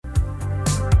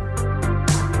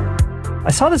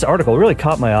saw this article, it really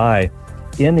caught my eye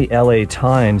in the LA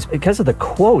Times because of the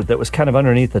quote that was kind of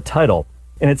underneath the title.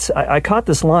 And I caught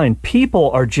this line,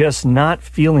 people are just not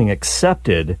feeling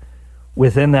accepted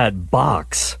within that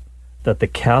box that the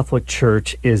Catholic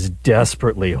Church is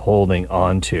desperately holding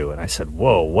on to. And I said,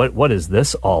 whoa, what is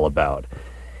this all about?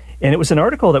 And it was an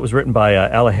article that was written by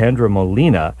Alejandra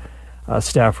Molina, a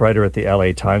staff writer at the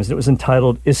LA Times. And it was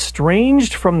entitled,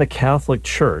 Estranged from the Catholic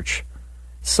Church,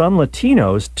 Some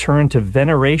Latinos Turn to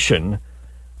Veneration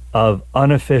of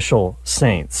Unofficial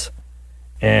Saints.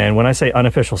 And when I say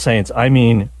unofficial saints, I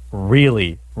mean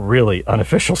really, really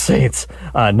unofficial saints,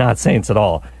 not saints at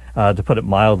all, to put it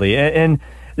mildly. And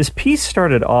this piece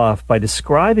started off by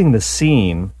describing the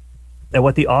scene at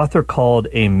what the author called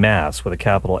a mass with a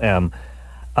capital M.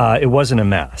 It wasn't a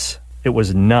mass. It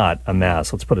was not a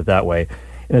mass, let's put it that way.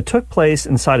 And it took place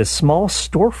inside a small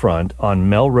storefront on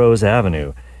Melrose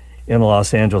Avenue in the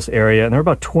Los Angeles area. And there were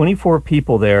about 24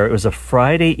 people there. It was a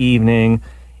Friday evening,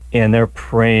 and they're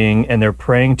praying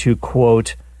to,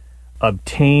 quote,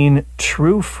 obtain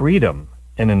true freedom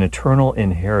and an eternal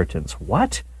inheritance.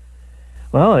 What?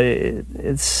 Well,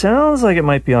 it sounds like it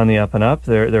might be on the up and up.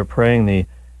 They're praying the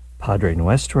Padre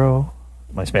Nuestro.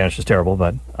 My Spanish is terrible,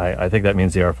 but I think that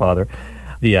means the Our Father.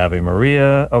 The Ave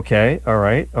Maria. Okay, all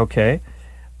right, okay.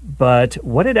 But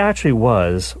what it actually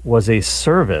was a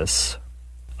service,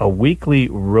 a weekly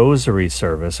rosary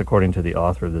service, according to the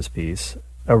author of this piece,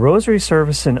 a rosary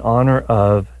service in honor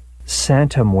of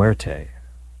Santa Muerte.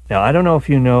 Now, I don't know if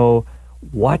you know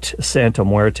what Santa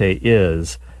Muerte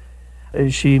is.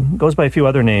 She goes by a few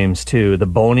other names, too. The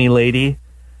Bony Lady,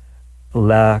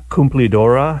 La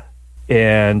Cumplidora,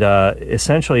 and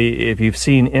essentially, if you've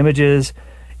seen images,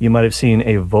 you might have seen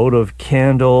a votive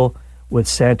candle with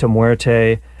Santa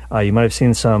Muerte. You might have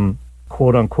seen some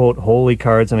quote-unquote holy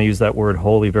cards, and I use that word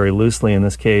holy very loosely in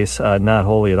this case, not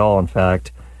holy at all, in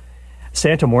fact.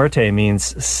 Santa Muerte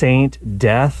means saint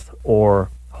death or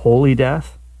holy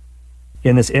death.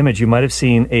 In this image, you might have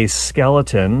seen a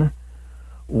skeleton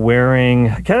wearing,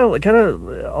 kind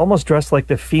of almost dressed like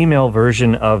the female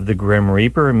version of the Grim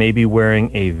Reaper, maybe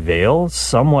wearing a veil,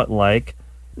 somewhat like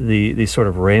the sort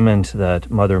of raiment that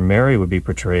Mother Mary would be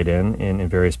portrayed in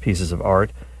various pieces of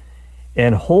art,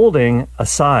 and holding a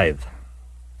scythe,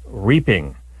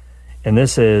 reaping. And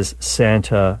this is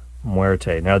Santa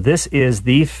Muerte. Now, this is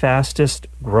the fastest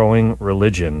growing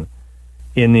religion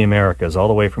in the Americas, all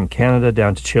the way from Canada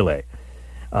down to Chile.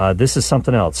 This is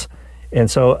something else. And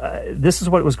so this is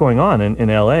what was going on in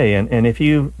L.A. And if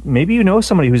maybe you know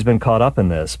somebody who's been caught up in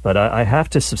this, but I have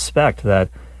to suspect that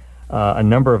a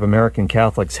number of American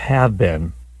Catholics have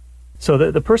been. So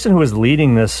the person who was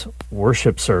leading this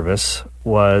worship service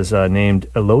was named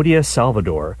Elodia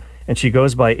Salvador, and she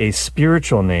goes by a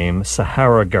spiritual name,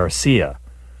 Sahara Garcia.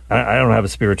 I don't have a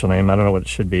spiritual name. I don't know what it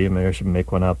should be. Maybe I should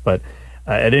make one up. But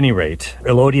at any rate,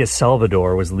 Elodia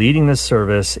Salvador was leading this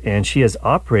service, and she has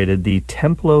operated the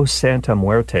Templo Santa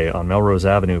Muerte on Melrose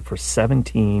Avenue for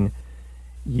 17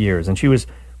 years. And she was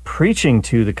preaching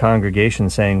to the congregation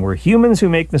saying, we're humans who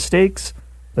make mistakes,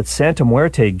 but Santa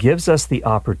Muerte gives us the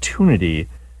opportunity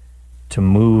to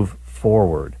move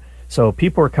forward. So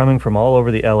people are coming from all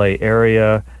over the LA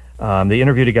area. They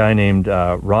interviewed a guy named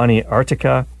Ronnie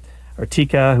Artica,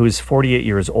 who's 48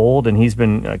 years old, and he's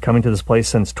been coming to this place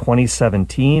since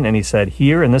 2017. And he said,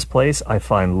 here in this place, I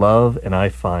find love and I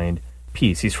find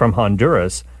peace. He's from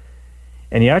Honduras.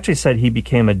 And he actually said he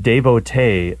became a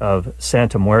devotee of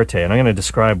Santa Muerte. And I'm going to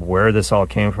describe where this all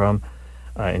came from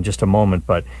in just a moment.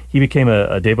 But he became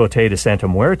a devotee to Santa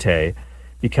Muerte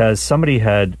because somebody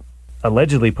had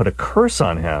allegedly put a curse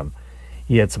on him.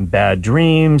 He had some bad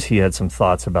dreams. He had some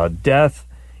thoughts about death.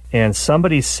 And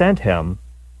somebody sent him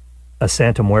a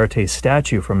Santa Muerte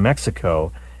statue from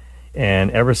Mexico, and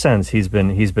ever since he's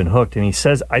been hooked. And he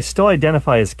says, I still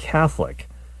identify as Catholic,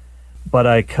 but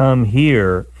I come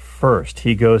here first.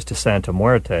 He goes to Santa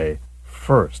Muerte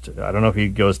first. I don't know if he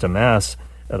goes to Mass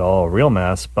at all, real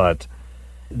Mass, but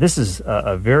this is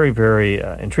a very, very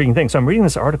intriguing thing. So I'm reading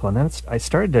this article, and then I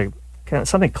started to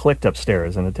something clicked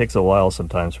upstairs, and it takes a while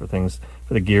sometimes for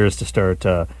the gears to start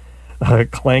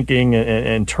clanking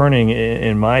and turning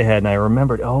in my head, and I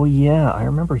remembered, oh yeah, I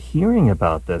remember hearing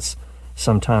about this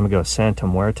some time ago, Santa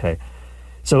Muerte.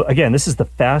 So again, this is the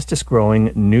fastest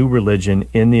growing new religion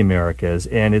in the Americas,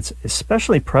 and it's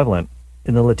especially prevalent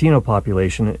in the Latino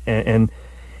population. And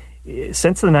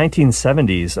since the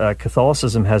 1970s,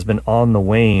 Catholicism has been on the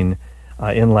wane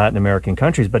in Latin American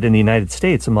countries, but in the United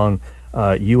States, among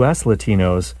U.S.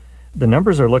 Latinos, the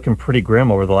numbers are looking pretty grim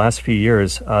over the last few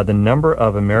years. The number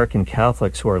of American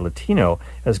Catholics who are Latino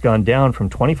has gone down from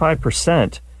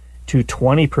 25% to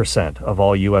 20% of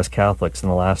all U.S. Catholics in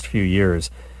the last few years.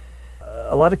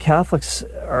 A lot of Catholics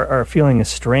are feeling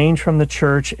estranged from the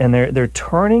church, and they're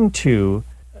turning to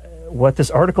what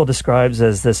this article describes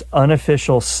as this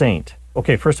unofficial saint.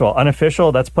 Okay, first of all,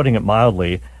 unofficial, that's putting it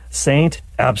mildly. Saint,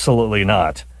 absolutely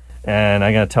not. And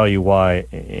I'm going to tell you why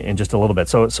in just a little bit.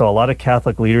 So a lot of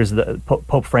Catholic leaders,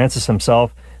 Pope Francis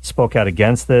himself spoke out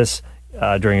against this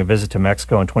during a visit to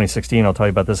Mexico in 2016. I'll tell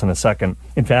you about this in a second.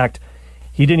 In fact,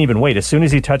 he didn't even wait. As soon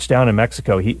as he touched down in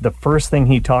Mexico, the first thing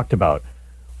he talked about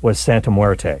was Santa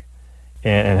Muerte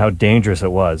and how dangerous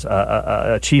it was.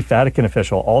 A chief Vatican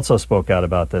official also spoke out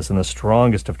about this in the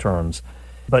strongest of terms.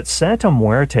 But Santa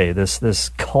Muerte, this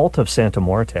cult of Santa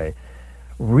Muerte,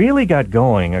 really got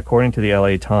going, according to the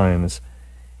LA Times,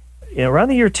 around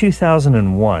the year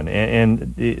 2001.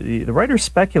 And the writer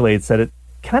speculates that it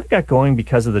kind of got going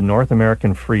because of the North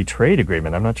American Free Trade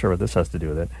Agreement. I'm not sure what this has to do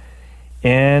with it.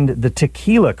 And the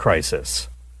tequila crisis.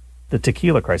 The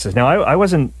tequila crisis. Now, I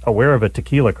wasn't aware of a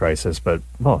tequila crisis, but,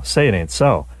 well, say it ain't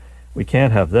so. We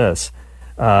can't have this.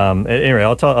 Anyway,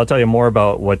 I'll tell you more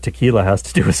about what tequila has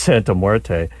to do with Santa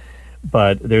Muerte.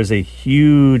 But there's a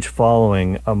huge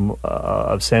following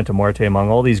of Santa Muerte among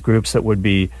all these groups that would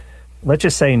be, let's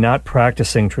just say, not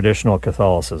practicing traditional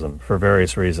Catholicism for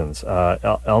various reasons.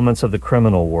 Elements of the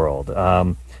criminal world.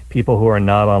 People who are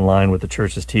not online with the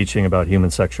church's teaching about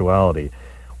human sexuality.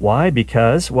 Why?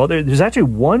 Because, well, there's actually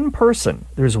one person.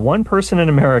 There's one person in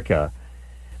America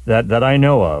that I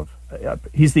know of.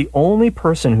 He's the only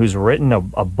person who's written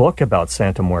a book about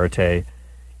Santa Muerte,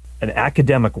 an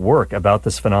academic work about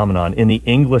this phenomenon in the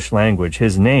English language.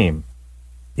 His name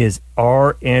is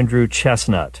R. Andrew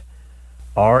Chestnut.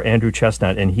 R. Andrew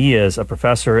Chestnut, and he is a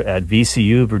professor at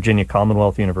VCU, Virginia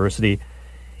Commonwealth University,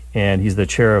 and he's the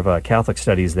chair of Catholic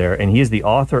Studies there, and he is the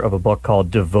author of a book called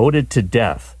Devoted to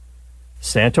Death,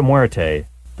 Santa Muerte,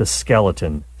 the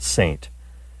Skeleton Saint.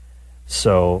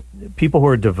 So people who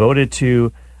are devoted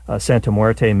to Santa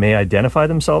Muerte may identify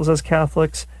themselves as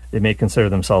Catholics. They may consider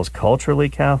themselves culturally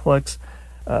Catholics.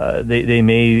 They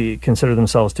may consider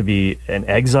themselves to be an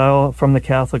exile from the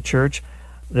Catholic Church.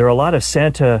 There are a lot of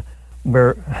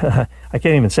I can't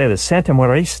even say this, Santa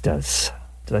Mueristas.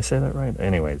 Did I say that right?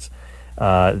 Anyways,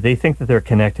 they think that they're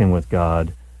connecting with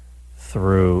God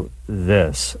through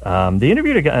this. They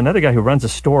interviewed another guy who runs a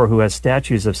store who has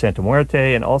statues of Santa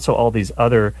Muerte and also all these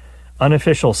other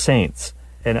unofficial saints.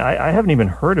 And I haven't even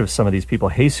heard of some of these people.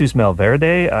 Jesus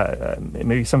Malverde,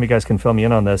 maybe some of you guys can fill me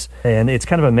in on this. And it's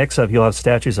kind of a mix of, he'll have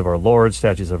statues of our Lord,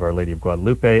 statues of Our Lady of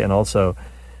Guadalupe, and also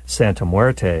Santa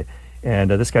Muerte.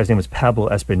 And this guy's name is Pablo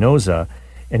Espinoza.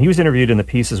 And he was interviewed in the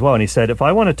piece as well. And he said, if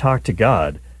I want to talk to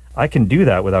God, I can do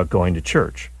that without going to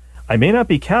church. I may not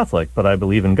be Catholic, but I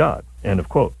believe in God. End of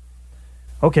quote.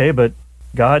 Okay, but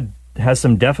God has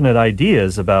some definite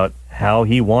ideas about how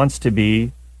he wants to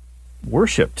be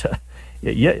worshipped.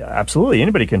 Yeah, absolutely.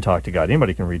 Anybody can talk to God.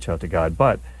 Anybody can reach out to God.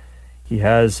 But he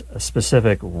has a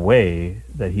specific way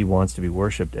that he wants to be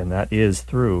worshipped, and that is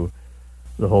through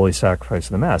the holy sacrifice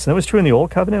of the Mass. And it was true in the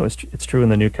Old Covenant. It's true in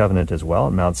the New Covenant as well,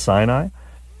 at Mount Sinai.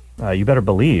 You better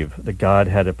believe that God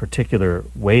had a particular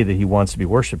way that he wants to be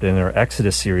worshipped. In our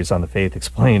Exodus series on the Faith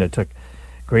Explained, it took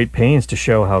great pains to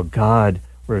show how God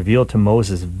revealed to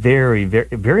Moses very, very,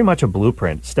 very much a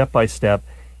blueprint, step by step,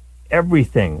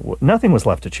 everything. Nothing was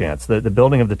left to chance. The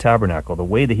building of the tabernacle, the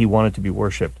way that he wanted to be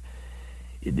worshipped.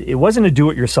 It wasn't a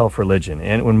do-it-yourself religion.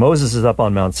 And when Moses is up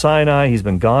on Mount Sinai, he's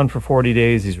been gone for 40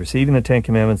 days. He's receiving the Ten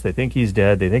Commandments. They think he's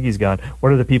dead. They think he's gone.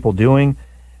 What are the people doing?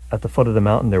 At the foot of the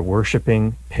mountain, they're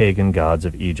worshiping pagan gods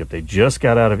of Egypt. They just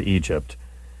got out of Egypt.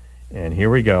 And here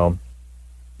we go.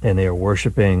 And they are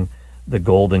worshiping the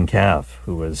golden calf,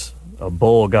 who was a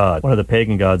bull god. One of the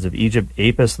pagan gods of Egypt,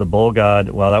 Apis, the bull god.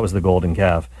 Well, that was the golden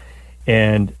calf.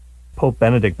 And Pope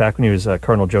Benedict, back when he was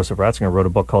Cardinal Joseph Ratzinger, wrote a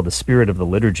book called The Spirit of the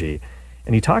Liturgy.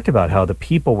 And he talked about how the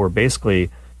people were basically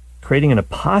creating an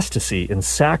apostasy in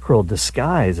sacral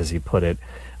disguise, as he put it,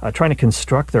 trying to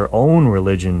construct their own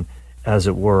religion, as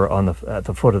it were, at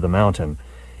the foot of the mountain.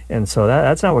 And so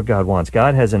that's not what God wants.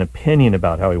 God has an opinion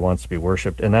about how he wants to be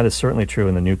worshipped, and that is certainly true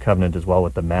in the New Covenant as well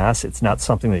with the Mass. It's not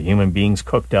something that human beings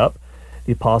cooked up.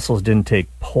 The apostles didn't take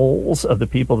polls of the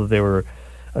people that they were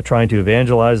trying to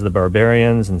evangelize, the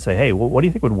barbarians, and say, hey, what do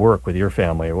you think would work with your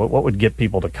family? Or what would get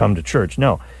people to come to church?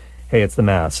 No. Hey, it's the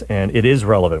Mass, and it is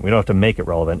relevant. We don't have to make it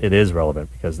relevant. It is relevant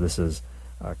because this is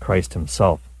Christ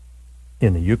himself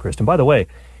in the Eucharist. And by the way,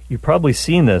 you've probably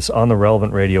seen this on the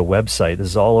Relevant Radio website. This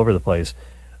is all over the place.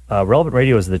 Relevant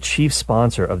Radio is the chief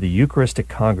sponsor of the Eucharistic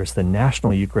Congress, the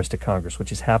National Eucharistic Congress,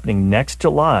 which is happening next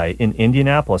July in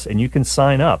Indianapolis, and you can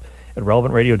sign up at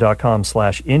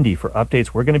relevantradio.com/Indy for updates.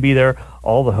 We're going to be there.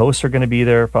 All the hosts are going to be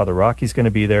there. Father Rocky's going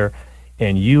to be there.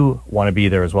 And you want to be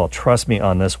there as well. Trust me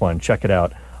on this one. Check it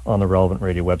out on the Relevant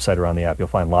Radio website or on the app. You'll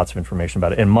find lots of information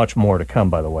about it and much more to come,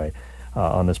 by the way,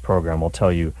 on this program. We'll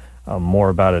tell you more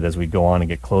about it as we go on and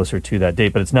get closer to that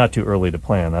date. But it's not too early to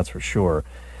plan, that's for sure.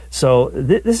 So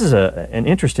this is an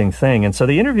interesting thing. And so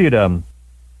they interviewed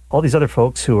all these other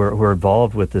folks who are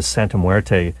involved with this Santa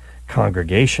Muerte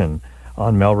congregation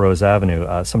on Melrose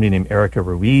Avenue. Somebody named Erica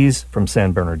Ruiz from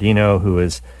San Bernardino, who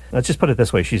is, let's just put it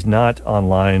this way, she's not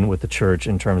online with the church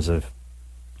in terms of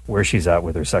where she's at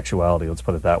with her sexuality, let's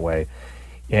put it that way.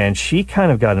 And she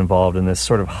kind of got involved in this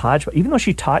sort of hodgepodge, even though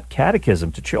she taught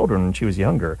catechism to children when she was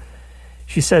younger.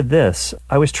 She said this: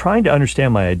 I was trying to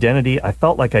understand my identity. I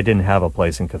felt like I didn't have a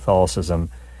place in Catholicism.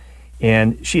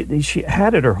 And she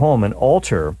had at her home an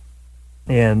altar,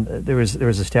 and there was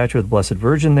a statue of the Blessed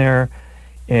Virgin there,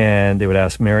 and they would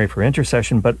ask Mary for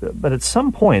intercession. But at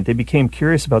some point, they became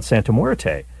curious about Santa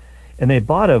Muerte, and they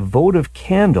bought a votive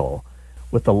candle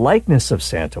with the likeness of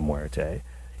Santa Muerte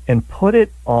and put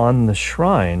it on the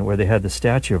shrine where they had the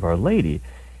statue of Our Lady.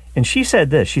 And she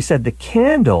said this: she said the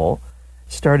candle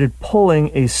started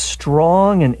pulling a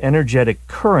strong and energetic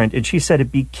current, and she said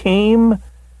it became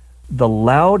the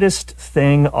loudest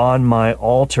thing on my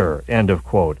altar, end of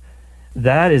quote.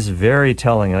 That is very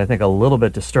telling, and I think a little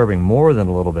bit disturbing, more than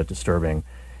a little bit disturbing.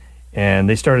 And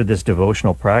they started this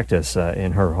devotional practice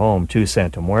in her home to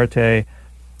Santa Muerte,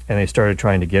 and they started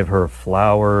trying to give her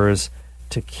flowers,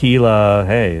 tequila.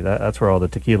 Hey, that's where all the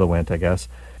tequila went, I guess.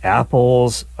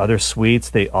 Apples, other sweets.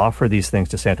 They offer these things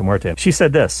to Santa Muerte. She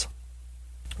said this: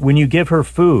 when you give her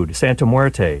food, Santa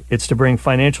Muerte, it's to bring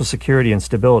financial security and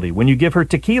stability. When you give her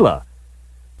tequila,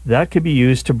 that could be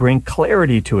used to bring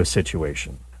clarity to a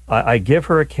situation. I give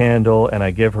her a candle and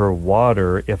I give her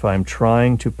water if I'm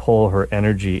trying to pull her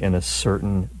energy in a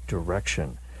certain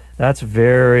direction. That's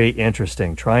very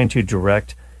interesting, trying to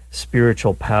direct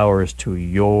spiritual powers to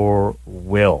your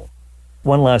will.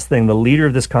 One last thing, the leader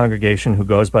of this congregation, who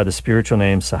goes by the spiritual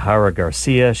name Sahara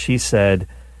Garcia, she said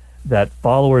that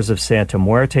followers of Santa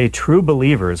Muerte, true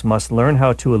believers, must learn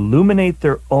how to illuminate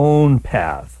their own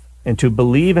path. And to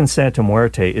believe in Santa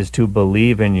Muerte is to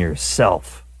believe in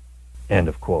yourself. End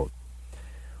of quote.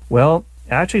 Well,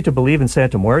 actually, to believe in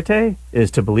Santa Muerte is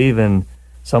to believe in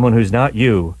someone who's not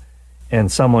you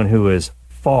and someone who is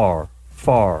far,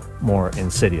 far more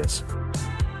insidious.